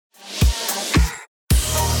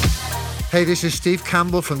Hey, this is Steve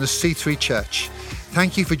Campbell from the C3 Church.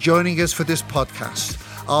 Thank you for joining us for this podcast.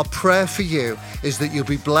 Our prayer for you is that you'll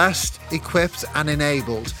be blessed, equipped, and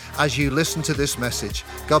enabled as you listen to this message.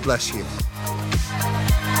 God bless you.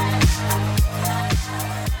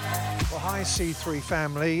 Well, hi C3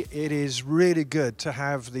 family. It is really good to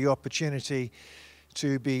have the opportunity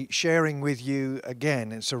to be sharing with you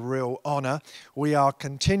again. It's a real honor. We are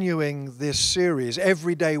continuing this series,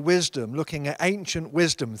 Everyday Wisdom, looking at ancient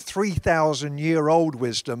wisdom, 3,000-year-old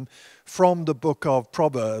wisdom from the book of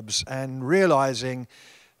Proverbs, and realizing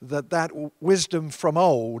that wisdom from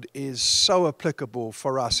old is so applicable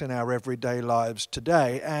for us in our everyday lives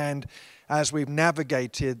today, and as we've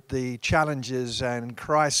navigated the challenges and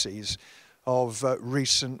crises of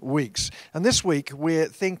recent weeks. And this week we're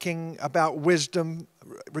thinking about wisdom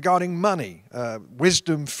regarding money,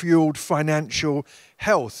 wisdom-fueled financial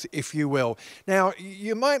health, if you will. Now,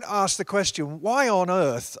 you might ask the question, why on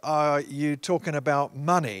earth are you talking about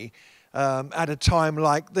money at a time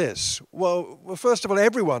like this? Well, first of all,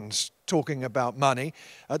 everyone's talking about money.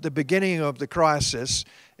 At the beginning of the crisis,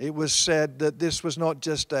 it was said that this was not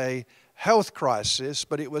just a health crisis,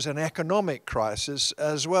 but it was an economic crisis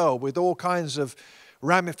as well, with all kinds of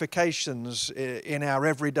ramifications in our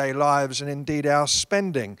everyday lives and indeed our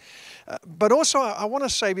spending. But also, I want to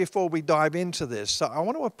say before we dive into this, that I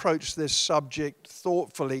want to approach this subject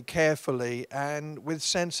thoughtfully, carefully, and with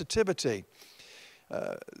sensitivity.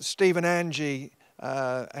 Steve and Angie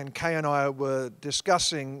and Kay and I were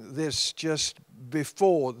discussing this just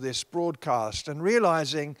before this broadcast and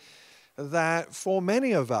realizing that for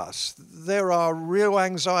many of us, there are real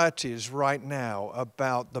anxieties right now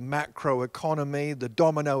about the macro economy, the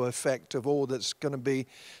domino effect of all that's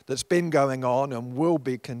been going on and will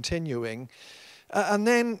be continuing. And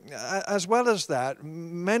then, as well as that,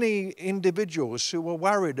 many individuals who are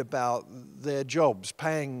worried about their jobs,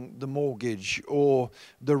 paying the mortgage or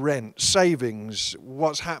the rent, savings,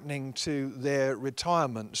 what's happening to their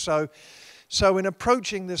retirement. So in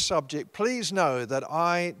approaching this subject, please know that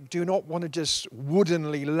I do not want to just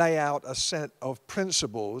woodenly lay out a set of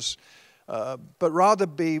principles, but rather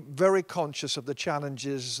be very conscious of the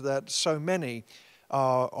challenges that so many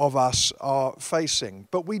of us are facing.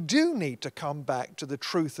 But we do need to come back to the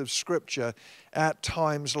truth of Scripture at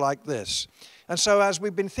times like this. And so as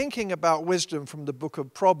we've been thinking about wisdom from the book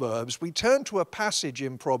of Proverbs, we turn to a passage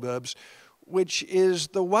in Proverbs which is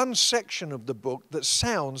the one section of the book that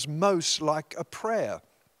sounds most like a prayer.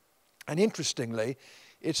 And interestingly,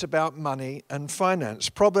 it's about money and finance.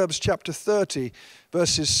 Proverbs chapter 30,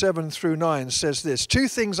 verses 7 through 9 says this: "Two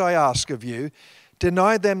things I ask of you,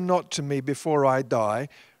 deny them not to me before I die.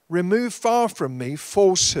 Remove far from me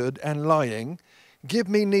falsehood and lying. Give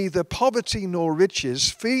me neither poverty nor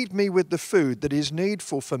riches. Feed me with the food that is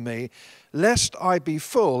needful for me, lest I be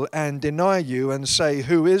full and deny you and say,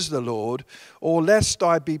 'Who is the Lord?' Or lest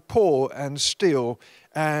I be poor and steal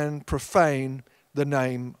and profane the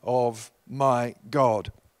name of my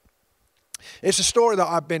God." It's a story that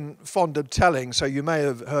I've been fond of telling, so you may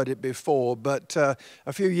have heard it before, but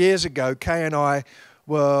a few years ago, Kay and I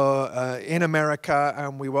were in America,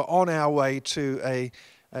 and we were on our way to a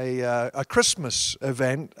Christmas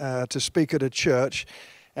event to speak at a church,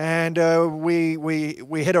 and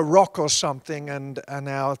we hit a rock or something, and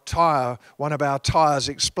one of our tires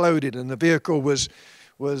exploded, and the vehicle was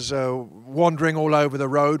wandering all over the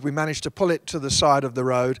road. We managed to pull it to the side of the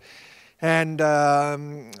road, and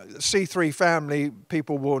C3 family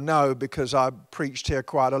people will know, because I've preached here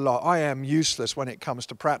quite a lot, I am useless when it comes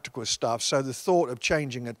to practical stuff, so the thought of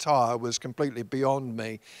changing a tire was completely beyond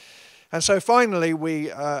me. And so finally, we,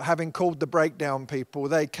 having called the breakdown people,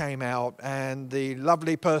 they came out, and the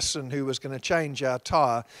lovely person who was going to change our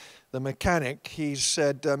tire, the mechanic, he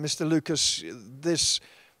said, "Mr. Lucas, this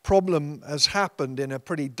problem has happened in a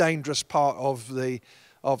pretty dangerous part of the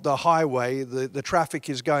highway. The traffic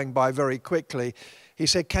is going by very quickly." He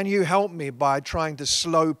said, "Can you help me by trying to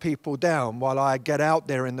slow people down while I get out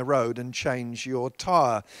there in the road and change your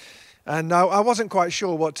tire?" And I wasn't quite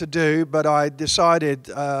sure what to do, but I decided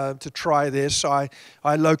to try this. I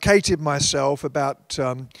located myself about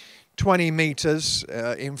 20 meters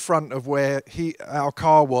in front of where our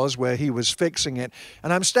car was, where he was fixing it.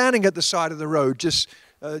 And I'm standing at the side of the road just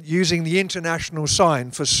using the international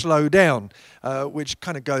sign for slow down, which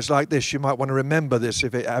kind of goes like this. You might want to remember this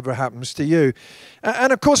if it ever happens to you.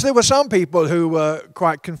 And of course, there were some people who were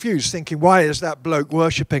quite confused, thinking, why is that bloke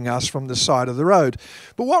worshipping us from the side of the road?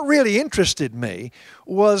 But what really interested me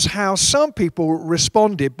was how some people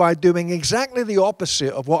responded by doing exactly the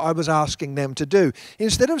opposite of what I was asking them to do.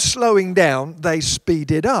 Instead of slowing down, they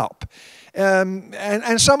speeded up.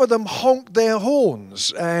 And some of them honked their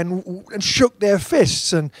horns and shook their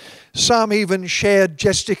fists, and some even shared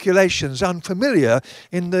gesticulations unfamiliar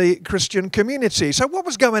in the Christian community. So what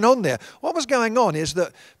was going on there? What was going on is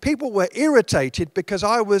that people were irritated because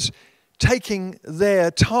I was taking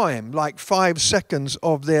their time, like 5 seconds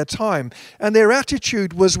of their time. And their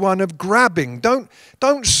attitude was one of grabbing. Don't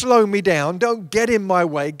slow me down. Don't get in my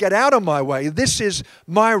way. Get out of my way. This is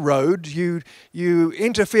my road. You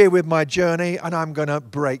interfere with my journey and I'm going to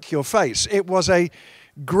break your face. It was a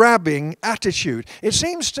grabbing attitude. It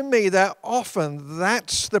seems to me that often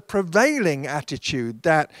that's the prevailing attitude,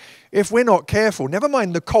 that if we're not careful, never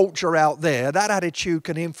mind the culture out there, that attitude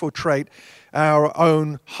can infiltrate our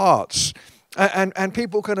own hearts. And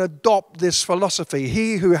people can adopt this philosophy.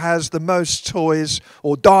 He who has the most toys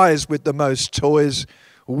or dies with the most toys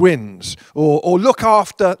wins. Or look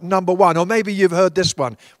after number one. Or maybe you've heard this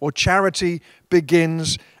one. Or charity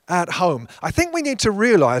begins at home. I think we need to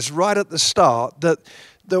realize right at the start that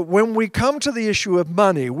when we come to the issue of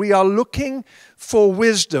money, we are looking for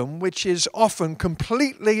wisdom which is often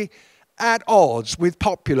completely at odds with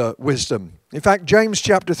popular wisdom. In fact, James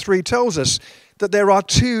chapter 3 tells us that there are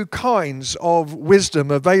two kinds of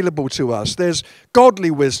wisdom available to us. There's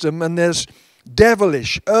godly wisdom and there's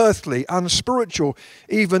devilish, earthly, unspiritual,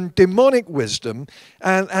 even demonic wisdom.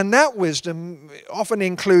 And that wisdom often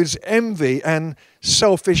includes envy and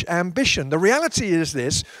selfish ambition. The reality is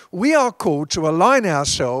this: we are called to align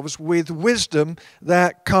ourselves with wisdom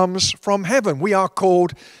that comes from heaven. We are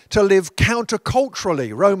called to live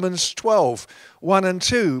counterculturally. Romans 12, 1 and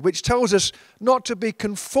 2, which tells us not to be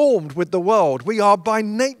conformed with the world. We are by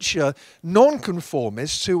nature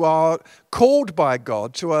nonconformists who are called by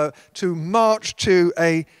God to march to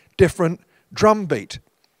a different drumbeat.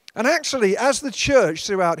 And actually, as the church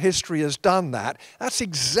throughout history has done that, that's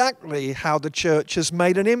exactly how the church has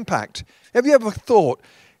made an impact. Have you ever thought,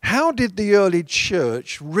 how did the early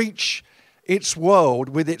church reach its world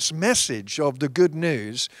with its message of the good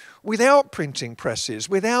news without printing presses,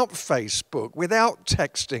 without Facebook, without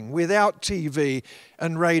texting, without TV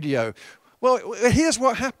and radio? Well, here's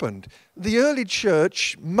what happened. The early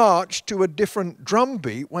church marched to a different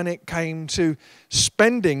drumbeat when it came to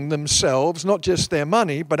spending themselves, not just their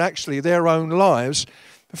money, but actually their own lives,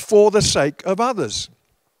 for the sake of others.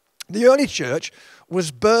 The early church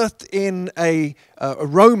was birthed in a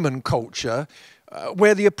Roman culture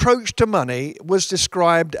where the approach to money was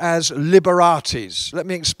described as liberates. Let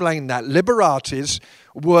me explain that. Liberates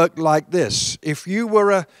worked like this. If you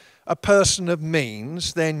were a person of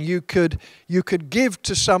means, then you could give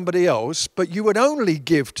to somebody else, but you would only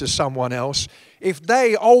give to someone else if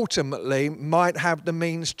they ultimately might have the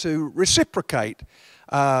means to reciprocate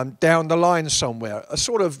down the line somewhere. A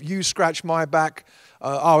sort of you scratch my back,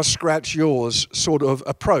 I'll scratch yours sort of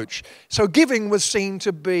approach. So giving was seen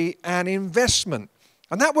to be an investment.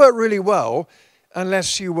 And that worked really well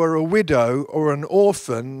unless you were a widow or an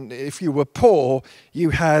orphan. If you were poor,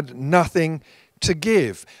 you had nothing to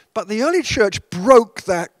give. But the early church broke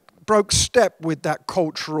step with that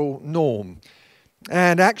cultural norm.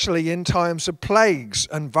 And actually, in times of plagues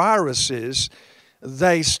and viruses,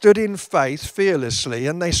 they stood in faith fearlessly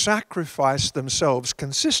and they sacrificed themselves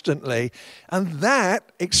consistently. And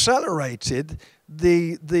that accelerated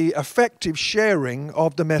the effective sharing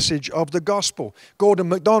of the message of the gospel. Gordon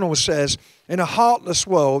MacDonald says, in a heartless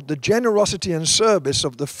world, the generosity and service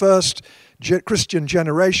of the first Christian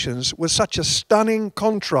generations was such a stunning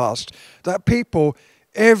contrast that people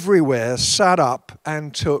everywhere sat up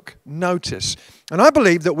and took notice. And I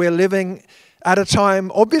believe that we're living at a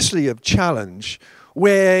time, obviously, of challenge,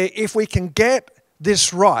 where if we can get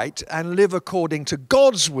this right and live according to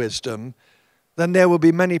God's wisdom, then there will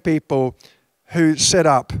be many people who sit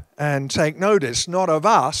up and take notice, not of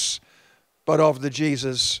us, but of the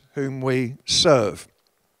Jesus whom we serve.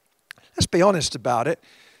 Let's be honest about it.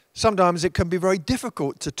 Sometimes it can be very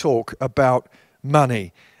difficult to talk about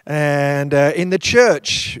money. And in the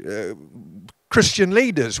church, Christian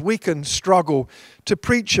leaders, we can struggle to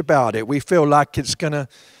preach about it. We feel like it's going to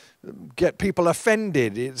get people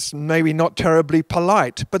offended. It's maybe not terribly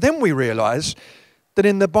polite. But then we realize that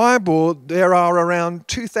in the Bible, there are around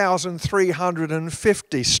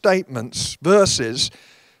 2,350 statements, verses,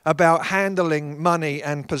 about handling money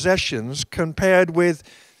and possessions, compared with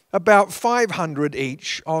about 500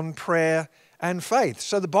 each on prayer and faith.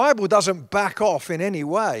 So the Bible doesn't back off in any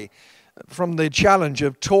way from the challenge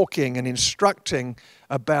of talking and instructing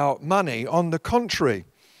about money. On the contrary,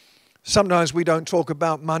 sometimes we don't talk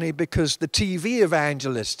about money because the TV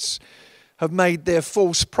evangelists have made their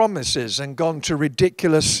false promises and gone to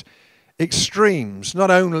ridiculous extremes.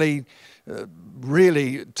 Not only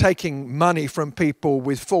really taking money from people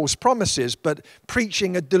with false promises, but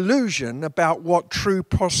preaching a delusion about what true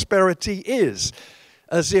prosperity is,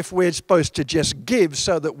 as if we're supposed to just give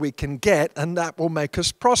so that we can get, and that will make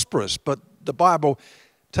us prosperous. But the Bible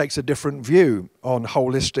takes a different view on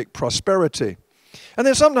holistic prosperity. And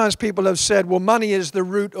then sometimes people have said, well, money is the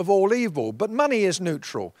root of all evil, but money is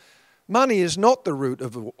neutral. Money is not the root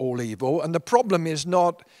of all evil, and the problem is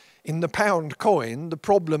not in the pound coin. The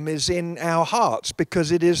problem is in our hearts,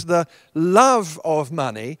 because it is the love of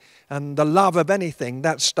money and the love of anything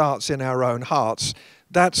that starts in our own hearts.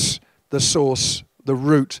 That's the source, the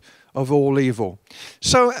root of all evil.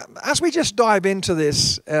 So as we just dive into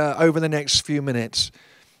this over the next few minutes,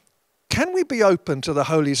 can we be open to the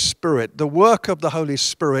Holy Spirit, the work of the Holy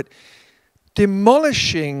Spirit,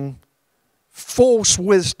 demolishing false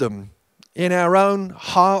wisdom in our own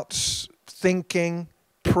hearts, thinking,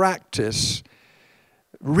 practice,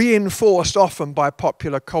 reinforced often by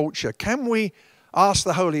popular culture? Can we ask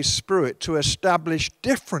the Holy Spirit to establish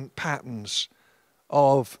different patterns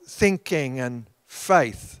of thinking and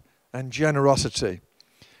faith and generosity?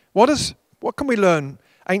 What can we learn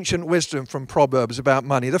ancient wisdom from Proverbs about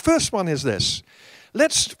money? The first one is this.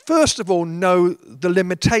 Let's first of all know the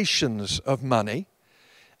limitations of money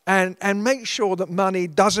and make sure that money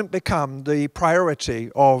doesn't become the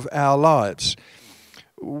priority of our lives.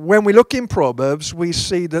 When we look in Proverbs, we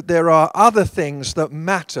see that there are other things that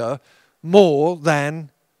matter more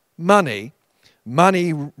than money.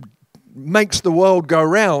 Money makes the world go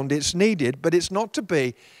round, it's needed, but it's not to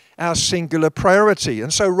be our singular priority.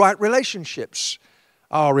 And so right relationships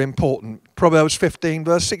are important. Proverbs 15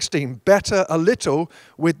 verse 16, better a little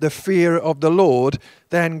with the fear of the Lord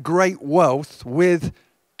than great wealth with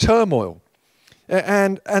turmoil.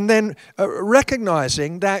 And then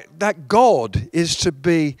recognizing that God is to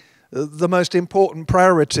be the most important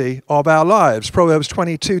priority of our lives. Proverbs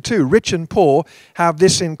 22:2, rich and poor have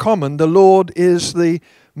this in common, the Lord is the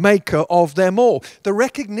maker of them all. The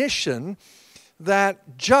recognition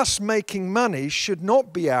that just making money should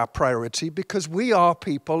not be our priority, because we are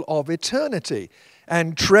people of eternity,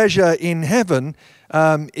 and treasure in heaven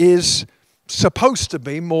is supposed to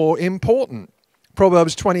be more important.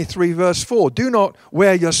 Proverbs 23 verse 4, do not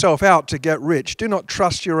wear yourself out to get rich. Do not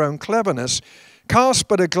trust your own cleverness. Cast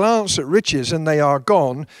but a glance at riches and they are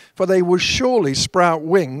gone, for they will surely sprout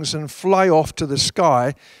wings and fly off to the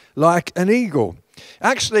sky like an eagle.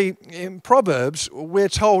 Actually, in Proverbs, we're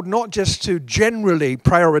told not just to generally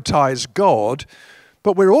prioritize God,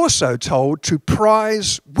 but we're also told to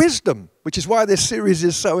prize wisdom, which is why this series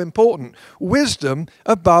is so important. Wisdom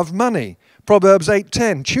above money. Proverbs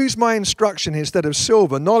 8:10, choose my instruction instead of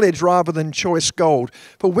silver, knowledge rather than choice gold.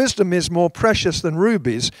 For wisdom is more precious than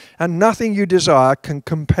rubies, and nothing you desire can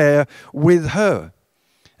compare with her.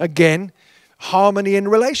 Again, harmony in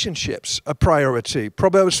relationships, a priority.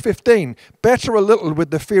 Proverbs 15, better a little with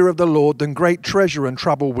the fear of the Lord than great treasure and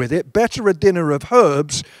trouble with it. Better a dinner of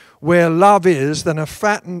herbs where love is than a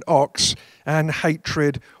fattened ox and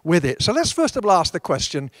hatred with it. So let's first of all ask the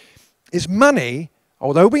question, is money,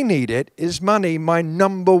 although we need it, is money my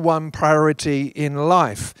number one priority in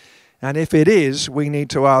life? And if it is, we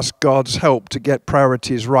need to ask God's help to get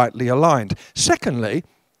priorities rightly aligned. Secondly,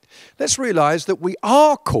 let's realize that we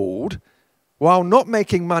are called, while not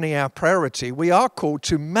making money our priority, we are called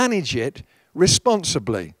to manage it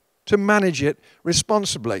responsibly. To manage it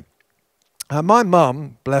responsibly. My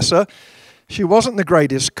mum, bless her, she wasn't the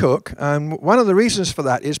greatest cook, and one of the reasons for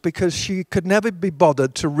that is because she could never be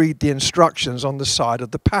bothered to read the instructions on the side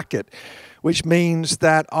of the packet, which means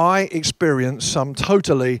that I experienced some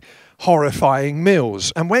totally horrifying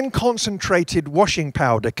meals. And when concentrated washing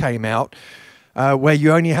powder came out, where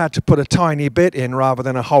you only had to put a tiny bit in rather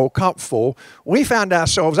than a whole cupful, we found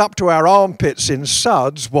ourselves up to our armpits in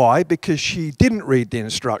suds. Why? Because she didn't read the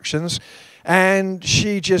instructions. And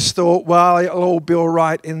she just thought, well, it'll all be all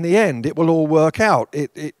right in the end. It will all work out.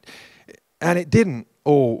 And it didn't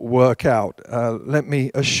all work out, let me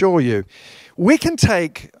assure you. We can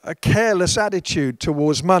take a careless attitude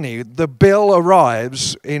towards money. The bill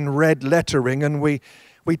arrives in red lettering and we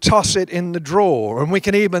toss it in the drawer. And we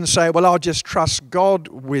can even say, well, I'll just trust God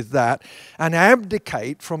with that, and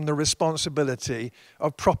abdicate from the responsibility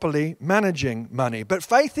of properly managing money. But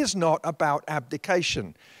faith is not about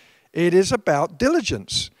abdication. It is about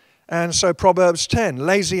diligence. And so Proverbs 10,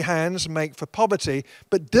 lazy hands make for poverty,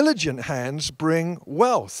 but diligent hands bring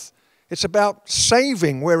wealth. It's about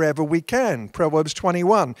saving wherever we can. Proverbs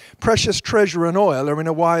 21, precious treasure and oil are in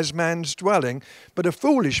a wise man's dwelling, but a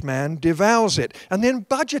foolish man devours it. And then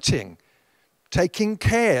budgeting, taking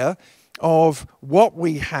care of what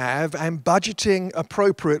we have and budgeting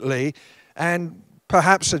appropriately and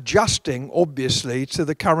perhaps adjusting, obviously, to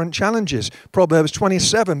the current challenges. Proverbs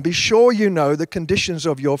 27, be sure you know the conditions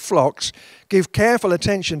of your flocks. Give careful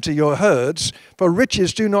attention to your herds, for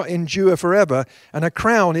riches do not endure forever, and a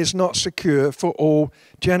crown is not secure for all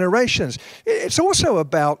generations. It's also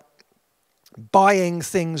about buying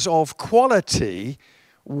things of quality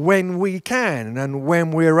when we can and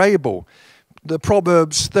when we're able. The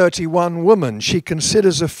Proverbs 31 woman, she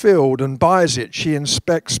considers a field and buys it. She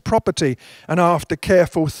inspects property and after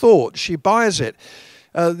careful thought, she buys it.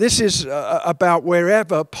 This is about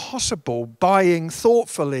wherever possible, buying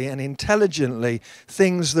thoughtfully and intelligently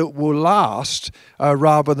things that will last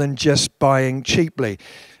rather than just buying cheaply.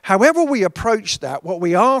 However we approach that, what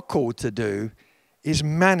we are called to do is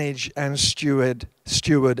manage and steward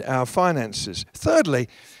our finances. Thirdly,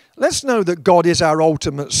 let's know that God is our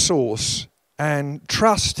ultimate source and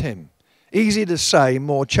trust him. Easy to say,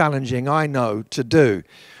 more challenging, I know, to do.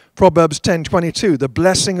 Proverbs 10:22, the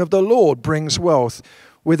blessing of the Lord brings wealth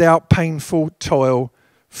without painful toil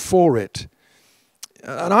for it.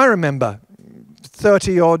 And I remember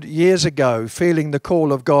 30-odd years ago feeling the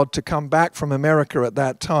call of God to come back from America at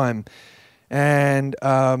that time and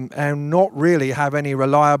not really have any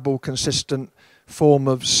reliable, consistent form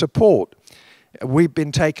of support. We've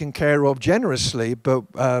been taken care of generously, but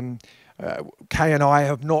Kay and I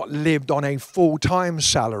have not lived on a full-time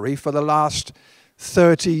salary for the last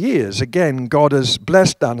 30 years. Again, God has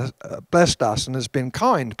blessed us and has been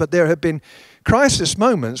kind, but there have been crisis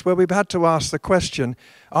moments where we've had to ask the question,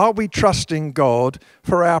 are we trusting God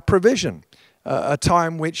for our provision? A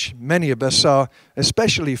time which many of us are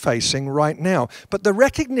especially facing right now. But the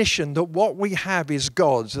recognition that what we have is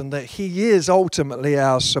God's and that he is ultimately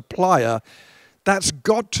our supplier, that's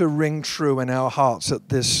got to ring true in our hearts at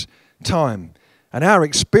this time. And our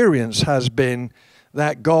experience has been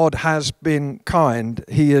that God has been kind.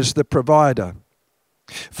 He is the provider.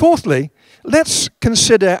 Fourthly, let's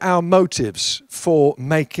consider our motives for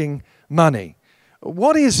making money.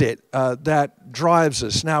 What is it that drives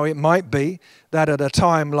us? Now, it might be that at a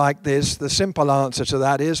time like this, the simple answer to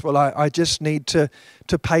that is, well, I just need to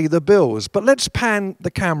pay the bills. But let's pan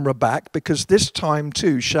the camera back, because this time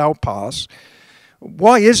too shall pass.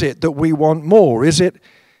 Why is it that we want more? Is it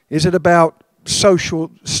about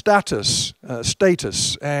social status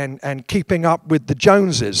and keeping up with the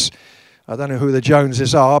Joneses? I don't know who the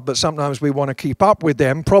Joneses are, but sometimes we want to keep up with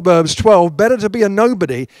them. Proverbs 12, better to be a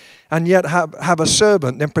nobody and yet have a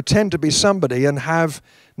servant than pretend to be somebody and have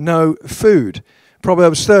no food.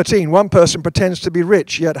 Proverbs 13, one person pretends to be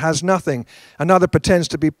rich yet has nothing. Another pretends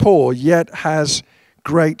to be poor yet has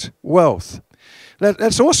great wealth.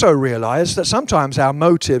 Let's also realize that sometimes our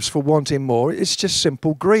motives for wanting more is just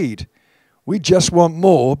simple greed. We just want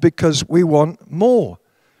more because we want more.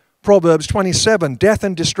 Proverbs 27, death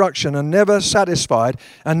and destruction are never satisfied,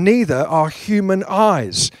 and neither are human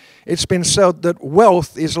eyes. It's been said that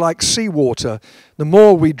wealth is like seawater. The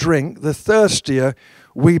more we drink, the thirstier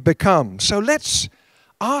we become. So let's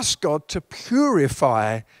ask God to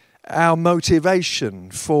purify our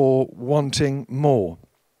motivation for wanting more.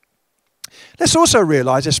 Let's also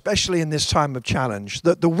realize, especially in this time of challenge,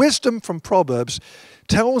 that the wisdom from Proverbs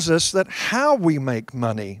tells us that how we make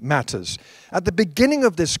money matters. At the beginning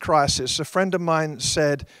of this crisis, a friend of mine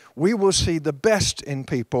said, we will see the best in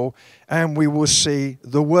people and we will see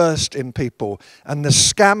the worst in people. And the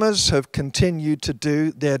scammers have continued to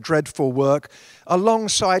do their dreadful work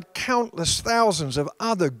alongside countless thousands of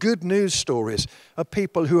other good news stories of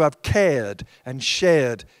people who have cared and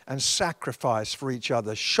shared and sacrificed for each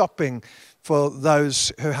other, shopping for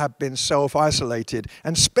those who have been self-isolated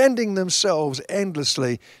and spending themselves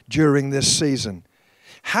endlessly during this season.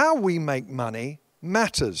 How we make money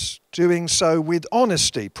matters, doing so with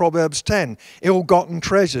honesty. Proverbs 10, ill-gotten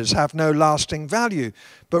treasures have no lasting value,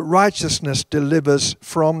 but righteousness delivers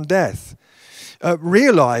from death.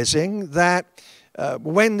 Realizing that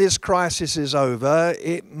when this crisis is over,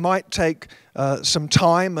 it might take some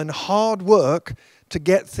time and hard work to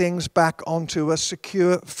get things back onto a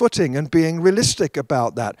secure footing, and being realistic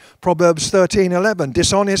about that. Proverbs 13:11,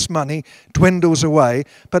 dishonest money dwindles away,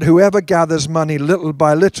 but whoever gathers money little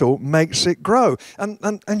by little makes it grow.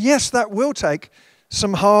 And yes, that will take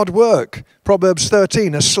some hard work. Proverbs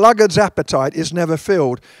 13, a sluggard's appetite is never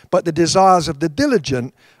filled, but the desires of the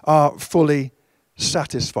diligent are fully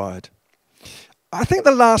satisfied. I think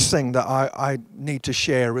the last thing that I need to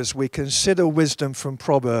share as we consider wisdom from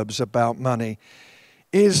Proverbs about money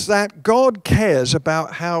is that God cares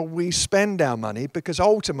about how we spend our money, because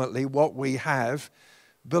ultimately what we have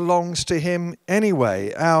belongs to Him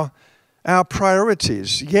anyway. Our our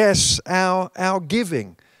priorities, yes, our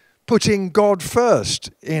giving, putting God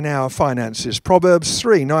first in our finances. Proverbs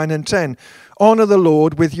 3, 9 and 10. Honor the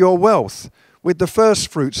Lord with your wealth, with the first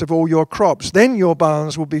fruits of all your crops. Then your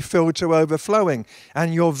barns will be filled to overflowing,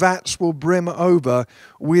 and your vats will brim over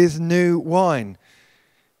with new wine.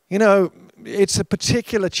 You know, it's a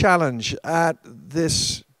particular challenge at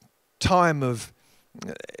this time of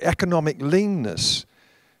economic leanness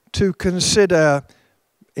to consider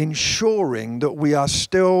ensuring that we are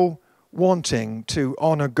still wanting to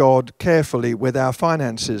honor God carefully with our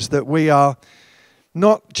finances, that we are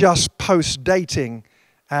not just post-dating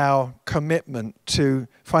our commitment to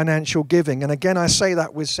financial giving. And again, I say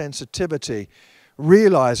that with sensitivity,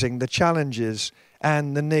 realizing the challenges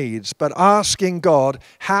and the needs, but asking God,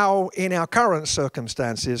 how in our current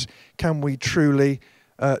circumstances can we truly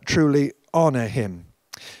honor Him?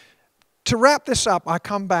 To wrap this up, I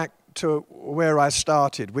come back to where I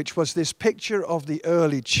started, which was this picture of the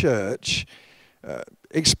early church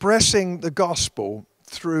expressing the gospel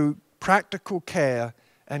through practical care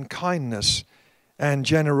and kindness and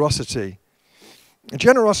generosity.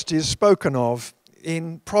 Generosity is spoken of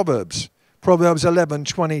in Proverbs 11,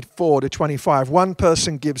 24 to 25. One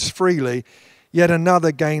person gives freely, yet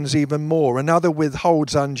another gains even more. Another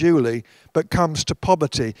withholds unduly, but comes to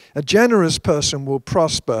poverty. A generous person will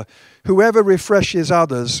prosper. Whoever refreshes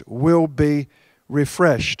others will be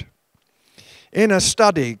refreshed. In a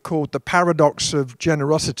study called The Paradox of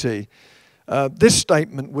Generosity, this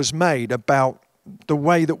statement was made about the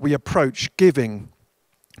way that we approach giving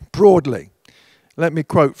broadly. Let me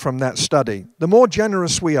quote from that study. The more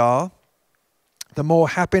generous we are, the more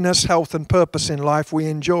happiness, health, and purpose in life we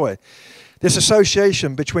enjoy. This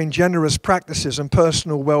association between generous practices and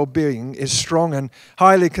personal well-being is strong and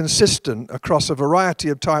highly consistent across a variety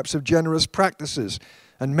of types of generous practices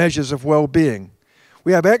and measures of well-being.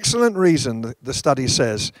 We have excellent reason, the study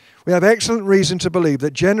says, we have excellent reason to believe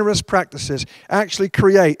that generous practices actually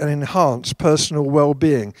create and enhance personal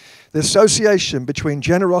well-being. The association between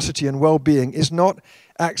generosity and well-being is not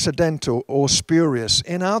accidental or spurious.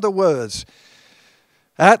 In other words,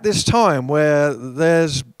 at this time where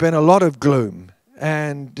there's been a lot of gloom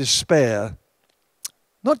and despair,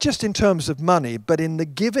 not just in terms of money, but in the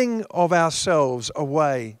giving of ourselves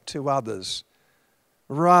away to others,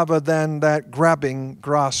 rather than that grabbing,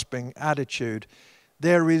 grasping attitude,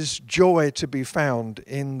 there is joy to be found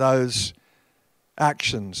in those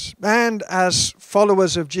actions. And as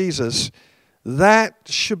followers of Jesus, that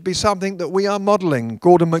should be something that we are modeling.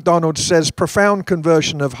 Gordon MacDonald says, profound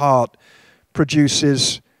conversion of heart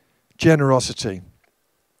produces generosity.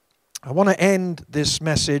 I want to end this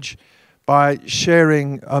message by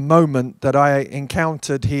sharing a moment that I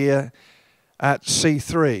encountered here at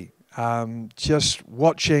C3. Just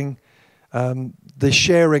watching the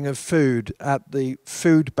sharing of food at the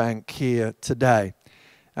food bank here today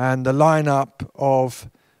and the lineup of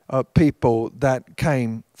people that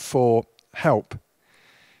came for help.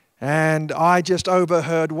 And I just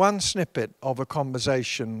overheard one snippet of a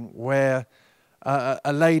conversation where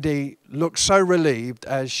a lady looked so relieved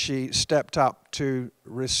as she stepped up to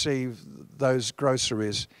receive those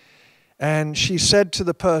groceries. And she said to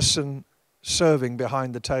the person serving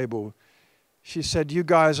behind the table, she said, "You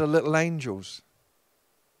guys are little angels.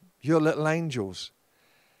 You're little angels."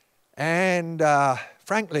 And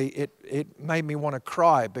frankly, it made me want to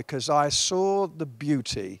cry because I saw the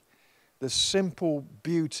beauty, the simple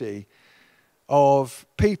beauty of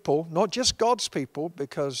people, not just God's people,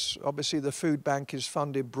 because obviously the food bank is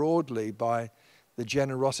funded broadly by the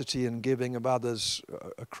generosity and giving of others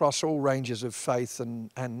across all ranges of faith and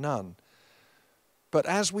none. But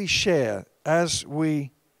as we share, as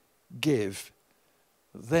we give,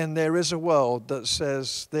 then there is a world that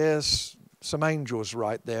says there's some angels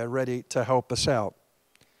right there ready to help us out.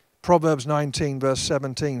 Proverbs 19 verse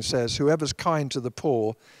 17 says, "Whoever's kind to the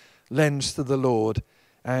poor lends to the Lord,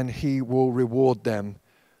 and He will reward them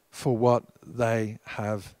for what they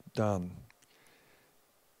have done."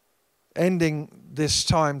 Ending this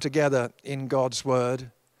time together in God's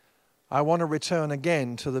Word, I want to return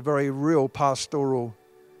again to the very real pastoral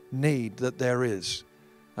need that there is.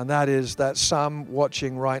 And that is that some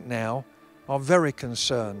watching right now are very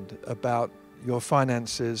concerned about your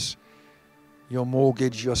finances, your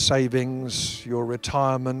mortgage, your savings, your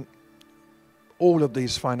retirement, all of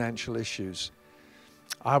these financial issues.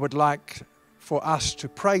 I would like for us to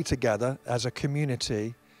pray together as a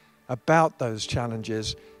community about those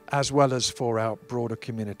challenges as well as for our broader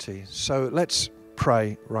community. So let's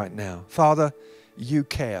pray right now. Father, you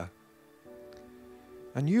care.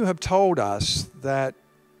 And you have told us that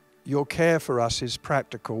your care for us is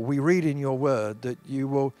practical. We read in your word that you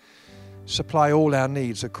will supply all our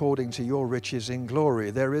needs according to your riches in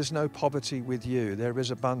glory. There is no poverty with you. There is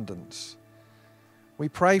abundance. We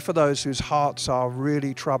pray for those whose hearts are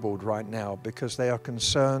really troubled right now because they are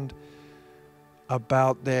concerned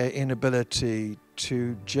about their inability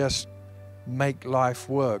to just make life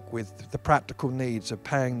work with the practical needs of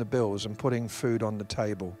paying the bills and putting food on the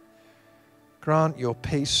table. Grant your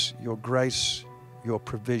peace, your grace, your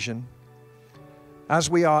provision. As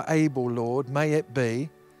we are able, Lord, may it be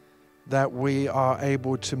that we are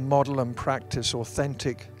able to model and practice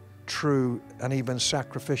authentic, true, and even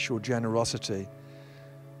sacrificial generosity,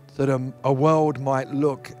 that a world might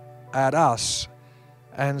look at us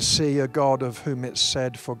and see a God of whom it's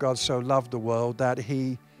said, for God so loved the world that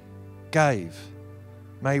he gave.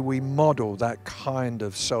 May we model that kind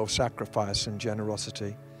of self-sacrifice and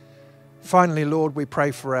generosity. Finally, Lord, we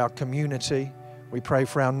pray for our community. We pray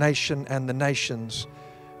for our nation and the nations.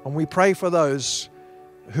 And we pray for those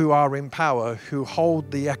who are in power, who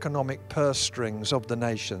hold the economic purse strings of the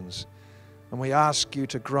nations. And we ask you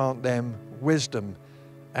to grant them wisdom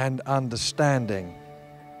and understanding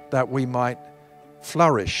that we might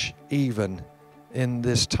flourish even in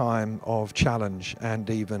this time of challenge and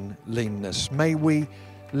even leanness. May we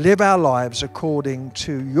live our lives according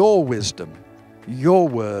to your wisdom, your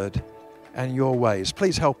word, and your ways.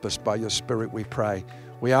 Please help us by your Spirit, we pray.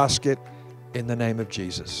 We ask it in the name of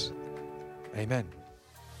Jesus. Amen.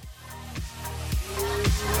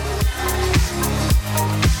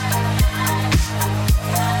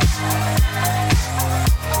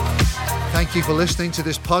 Thank you for listening to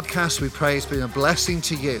this podcast. We pray it's been a blessing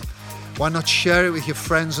to you. Why not share it with your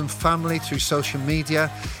friends and family through social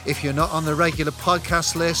media? If you're not on the regular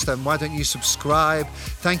podcast list, then why don't you subscribe?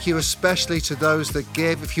 Thank you especially to those that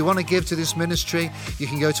give. If you want to give to this ministry, you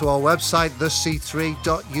can go to our website,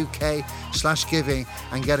 thec3.uk/giving,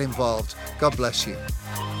 and get involved. God bless you.